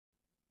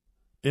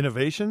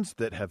Innovations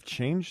that have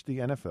changed the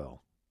NFL.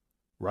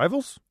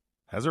 Rivals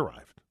has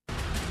arrived.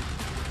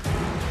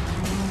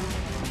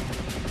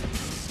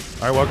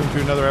 All right, welcome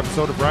to another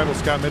episode of Rivals.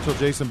 Scott Mitchell,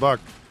 Jason Buck.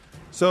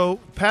 So,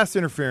 pass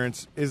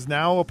interference is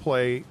now a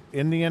play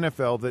in the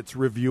NFL that's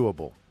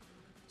reviewable.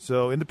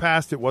 So, in the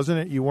past, you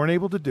weren't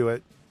able to do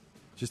it,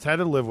 just had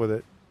to live with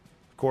it.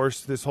 Of course,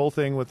 this whole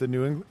thing with the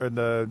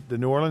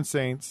New Orleans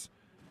Saints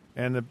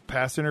and the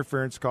pass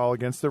interference call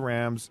against the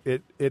Rams,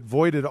 it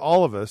voided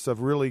all of us of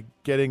really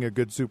getting a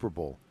good Super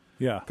Bowl.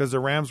 Yeah. Because the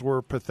Rams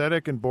were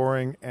pathetic and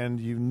boring, and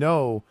you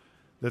know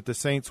that the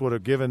Saints would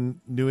have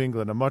given New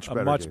England a much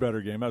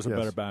better game. That was a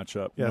better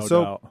matchup, yeah, no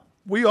so doubt.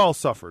 We all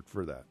suffered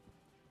for that.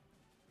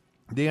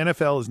 The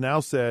NFL has now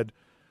said,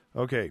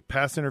 okay,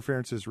 pass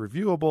interference is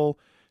reviewable,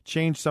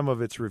 change some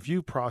of its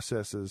review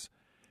processes.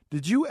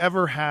 Did you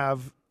ever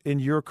have in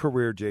your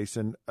career,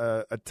 Jason,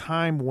 a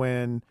time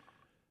when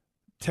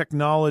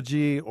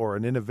technology or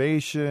an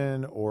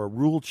innovation or a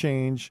rule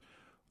change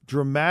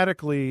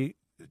dramatically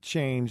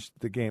changed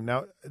the game?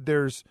 Now,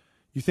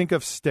 you think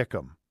of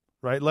Stickum,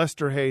 right?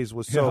 Lester Hayes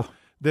was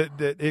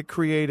that it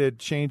created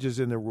changes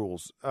in the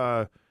rules.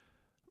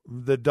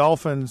 The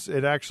Dolphins,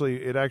 it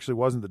actually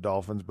wasn't the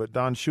Dolphins, but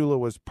Don Shula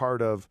was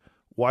part of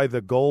why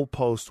the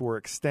goalposts were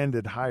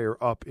extended higher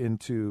up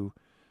into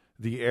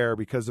the air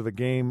because of a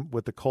game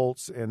with the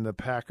Colts and the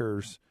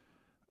Packers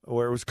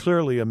where it was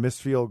clearly a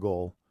missed field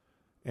goal.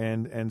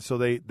 And so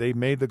they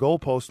made the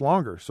goalpost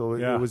longer, so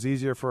it was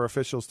easier for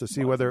officials to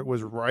see whether it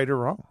was right or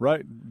wrong.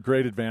 Right,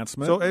 great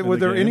advancement. So was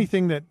there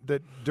anything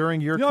that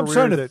during your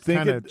career that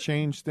kind of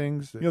changed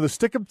things? The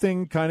Stickum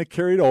thing kind of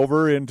carried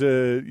over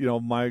into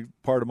my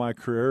part of my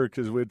career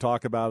because we'd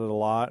talk about it a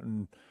lot,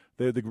 and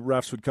the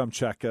refs would come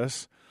check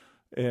us,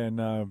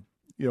 and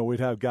we'd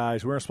have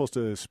guys. We weren't supposed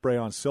to spray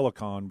on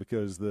silicone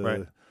because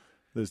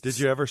Did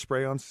you ever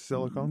spray on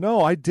silicone?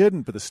 No, I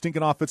didn't, but the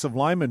stinking offensive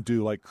linemen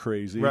do like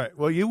crazy. Right.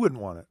 Well, you wouldn't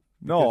want it.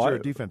 No, you're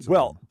a defensive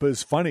lineman. Lineman. But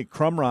it's funny,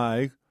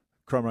 Crumrye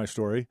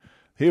story,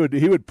 he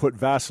would put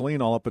Vaseline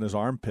all up in his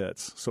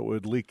armpits so it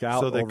would leak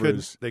out. So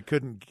they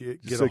couldn't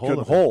get a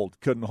hold.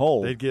 Couldn't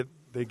hold.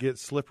 They'd get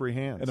slippery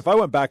hands. And if I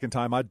went back in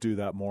time, I'd do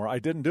that more. I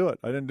didn't do it.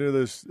 I didn't do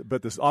this,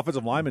 but this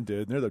offensive lineman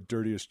did, and they're the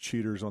dirtiest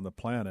cheaters on the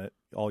planet,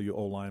 all you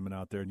O-linemen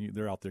out there, and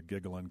they're out there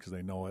giggling because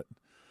they know it.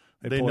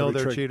 They know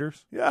they're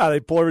cheaters? Yeah,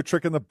 they pull every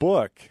trick in the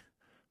book.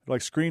 They're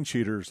like screen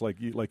cheaters, like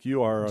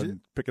you are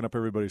on picking up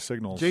everybody's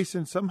signals.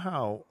 Jason,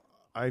 somehow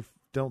I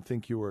don't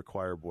think you were a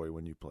choir boy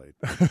when you played.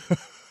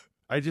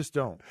 I just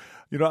don't.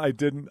 I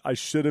didn't. I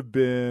should have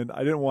been.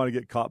 I didn't want to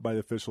get caught by the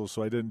officials,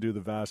 so I didn't do the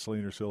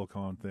Vaseline or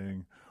silicone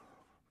thing.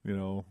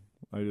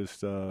 I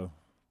just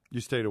you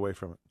stayed away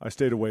from it. I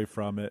stayed away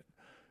from it.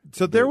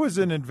 So there was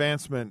an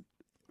advancement,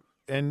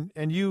 and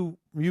you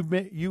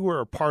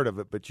were a part of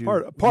it, but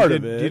you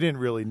didn't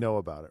really know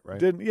about it, right?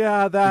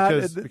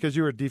 Because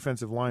you were a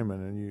defensive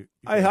lineman, and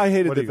I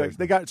hated the fact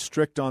they got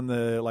strict on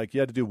the you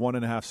had to do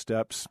 1.5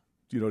 steps.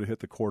 To hit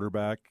the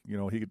quarterback,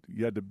 you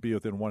had to be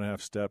within 1.5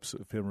 steps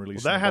of him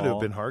releasing. Well, that had the to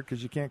ball. have been hard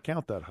because you can't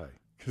count that high.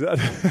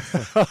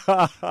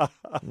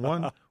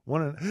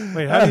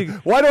 Wait, how do you?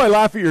 Why do I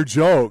laugh at your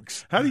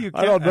jokes? How do you?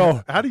 I don't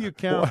know. How do you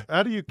count?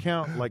 How do you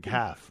count like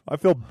half? I'm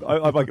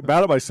like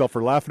mad at myself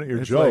for laughing at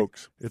your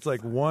jokes. It's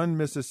like 1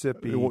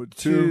 Mississippi,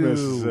 2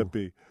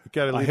 Mississippi.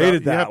 I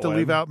hated that. You have to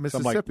leave out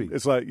Mississippi.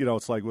 It's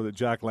like with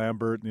Jack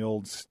Lambert and the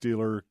old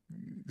steel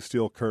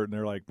curtain.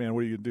 They're like, man,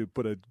 what are you gonna do?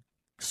 Put a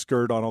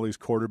skirt on all these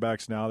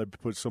quarterbacks now? They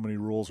put so many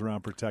rules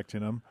around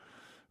protecting them.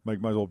 Might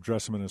as well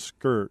dress them in a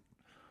skirt.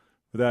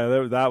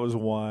 That was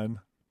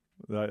one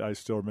that I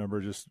still remember,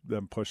 just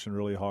them pushing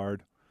really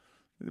hard.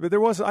 But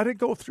I didn't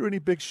go through any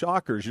big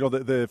shockers.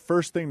 The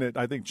first thing that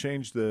I think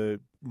changed the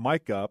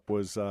mic up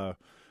was I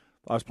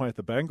was playing at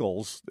the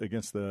Bengals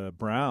against the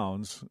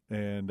Browns,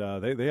 and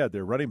they had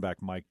their running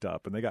back mic'd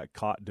up, and they got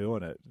caught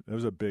doing it. It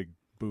was a big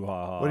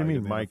boo-ha-ha. What do you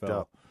mean mic'd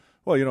up?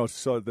 Well,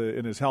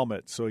 in his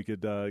helmet, so he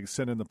could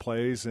send in the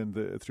plays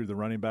through the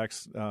running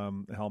back's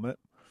helmet.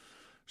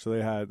 So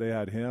they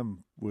had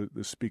him with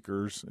the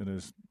speakers in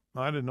his.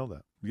 I didn't know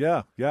that.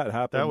 Yeah, it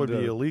happened. That would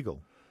be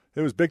illegal.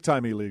 It was big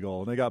time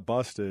illegal, and they got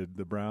busted.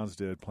 The Browns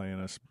did playing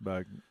us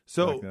back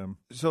then.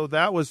 So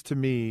that was to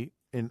me,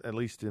 at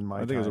least in my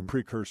time. I think it was a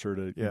precursor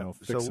to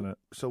fixing it.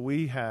 So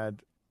we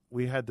had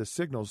the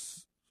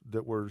signals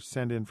that were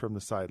sent in from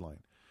the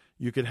sideline.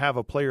 You could have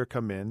a player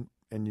come in,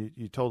 and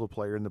you told the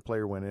player, and the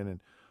player went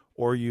in,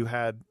 or you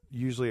had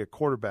usually a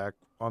quarterback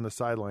on the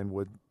sideline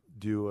would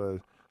do a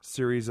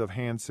series of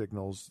hand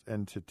signals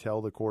and to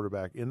tell the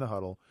quarterback in the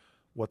huddle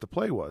what the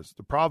play was.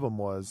 The problem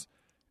was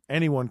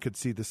anyone could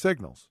see the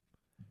signals,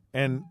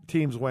 and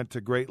teams went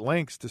to great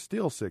lengths to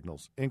steal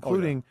signals,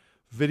 including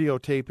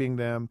videotaping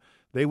them.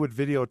 They would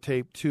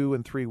videotape 2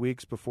 and 3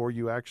 weeks before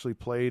you actually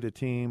played a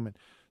team.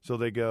 So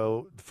they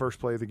go, the first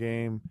play of the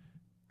game,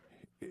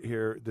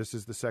 here, this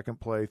is the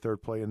second play,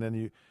 third play, and then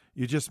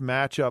you just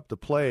match up the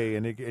play,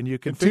 and you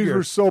can figure. Teams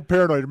were so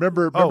paranoid.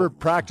 Remember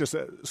practice,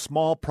 a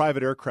small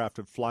private aircraft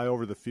would fly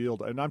over the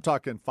field, and I'm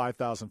talking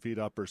 5,000 feet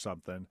up or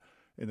something,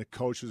 and the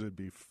coaches would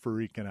be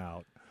freaking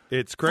out.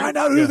 It's crazy. Find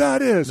out who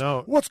that is.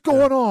 No. What's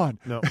going on?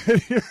 No.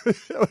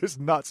 It was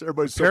nuts.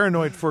 Everybody's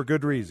paranoid for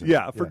good reason.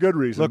 Yeah, for good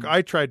reason. Look,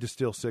 I tried to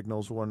steal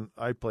signals when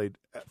I played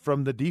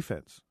from the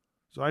defense.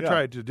 So I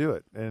tried to do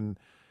it. And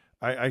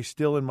I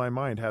still in my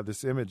mind have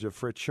this image of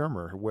Fritz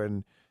Schirmer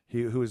when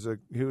who was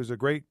a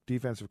great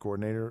defensive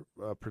coordinator,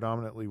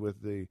 predominantly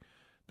with the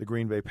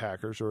Green Bay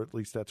Packers, or at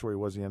least that's where he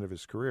was at the end of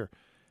his career.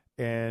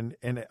 And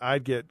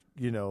I'd get,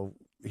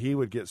 he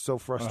would get so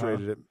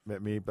frustrated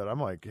at me, but I'm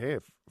like, hey,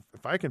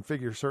 if I can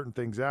figure certain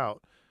things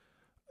out,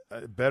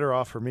 better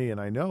off for me.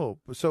 And I know.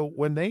 So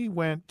when they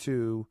went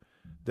to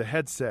the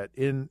headset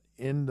in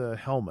the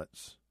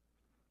helmets,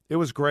 it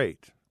was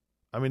great.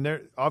 I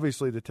mean,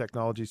 obviously the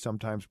technology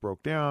sometimes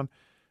broke down,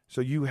 so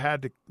you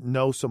had to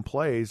know some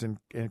plays and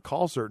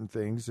call certain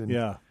things,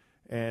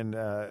 and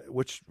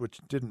which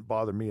didn't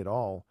bother me at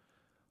all.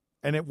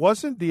 And it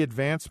wasn't the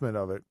advancement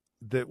of it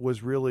that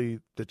was really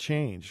the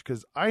change,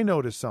 because I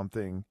noticed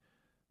something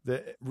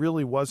that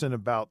really wasn't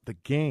about the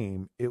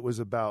game. It was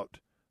about,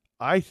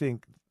 I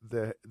think,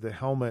 the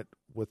helmet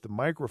with the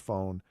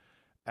microphone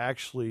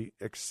actually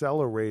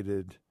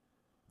accelerated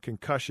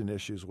concussion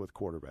issues with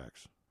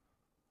quarterbacks.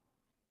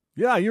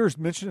 Yeah, you were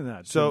mentioning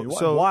that. So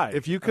why?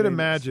 If you could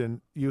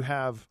imagine, you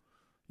have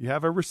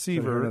a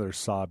receiver. Another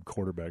sob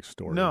quarterback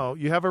story. No,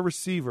 you have a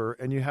receiver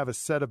and you have a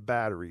set of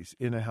batteries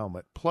in a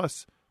helmet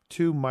plus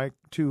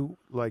two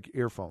like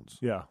earphones.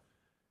 Yeah.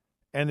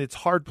 And it's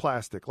hard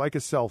plastic, like a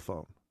cell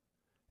phone.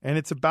 And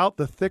it's about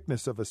the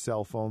thickness of a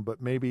cell phone,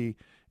 but maybe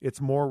it's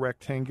more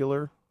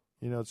rectangular.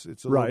 It's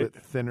a little bit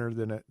thinner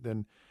than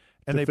and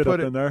they put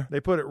it in there.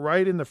 They put it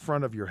right in the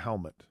front of your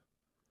helmet.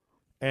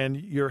 And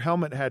your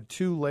helmet had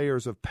 2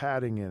 layers of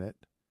padding in it,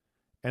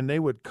 and they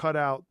would cut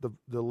out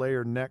the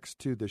layer next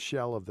to the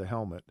shell of the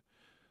helmet.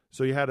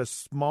 So you had a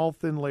small,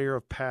 thin layer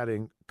of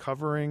padding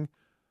covering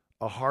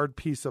a hard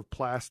piece of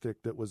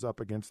plastic that was up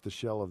against the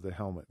shell of the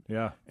helmet.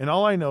 Yeah. And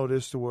all I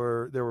noticed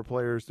were there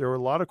were a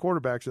lot of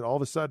quarterbacks that all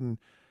of a sudden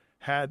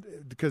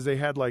had, because they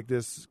had like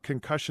this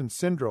concussion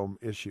syndrome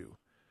issue.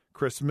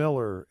 Chris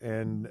Miller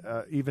and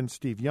even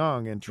Steve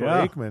Young and Troy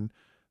Aikman,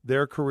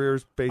 their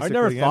careers basically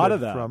I never thought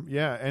ended of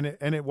that.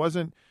 and it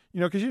wasn't,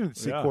 because you didn't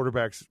see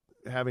quarterbacks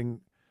having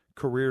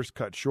careers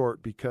cut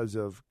short because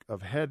of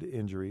head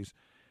injuries.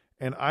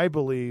 And I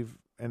believe,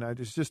 and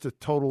it's just a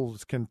total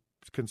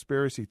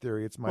conspiracy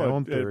theory. It's my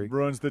own theory. It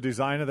ruins the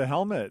design of the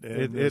helmet.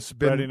 And It's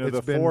been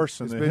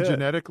hit.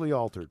 genetically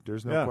altered.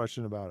 There's no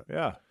question about it.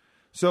 Yeah.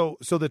 So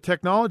the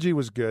technology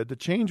was good. The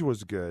change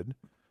was good,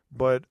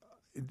 but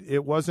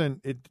it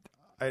wasn't.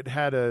 It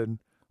had an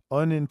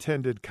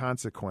unintended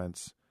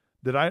consequence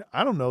that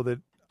I don't know that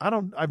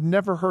I've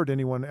never heard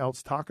anyone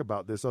else talk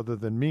about this other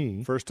than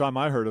me. First time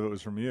I heard of it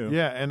was from you.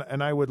 Yeah,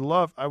 and I would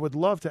love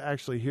to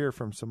actually hear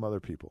from some other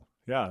people.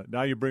 Yeah,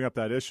 now you bring up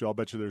that issue. I'll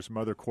bet you there's some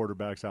other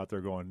quarterbacks out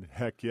there going,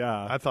 heck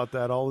yeah. I thought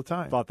that all the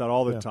time.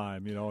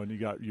 Time, and you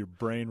got your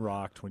brain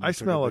rocked when you I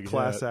smell a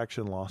class hit.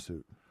 Action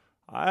lawsuit.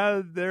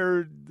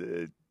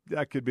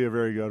 That could be a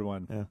very good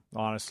one. Yeah.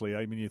 Honestly,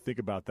 I mean, you think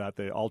about that.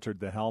 They altered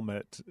the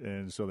helmet,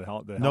 and so the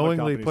helmet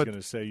knowingly company's going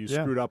to say you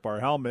screwed up our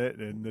helmet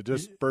and the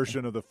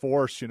dispersion of the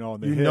force, and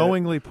the hit.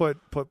 Knowingly put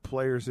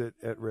players at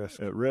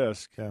risk. At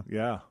risk.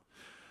 Yeah.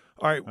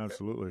 All right.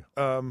 Absolutely.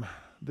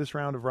 This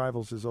round of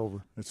Rivals is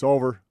over. It's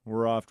over.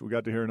 We're off. We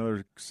got to hear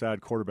another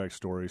sad quarterback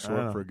story. So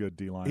we're for a good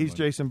D-line. He's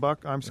Jason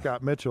Buck. I'm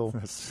Scott Mitchell.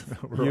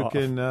 You off.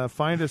 Can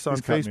find us on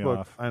He's cut me Facebook.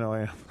 off. I know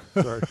I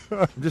am. Sorry.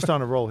 I'm just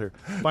on a roll here.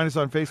 Find us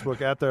on Facebook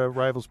at The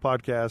Rivals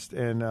Podcast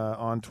and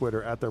on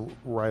Twitter at The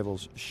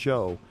Rivals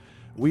Show.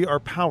 We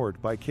are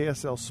powered by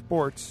KSL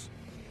Sports,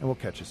 and we'll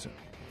catch you soon.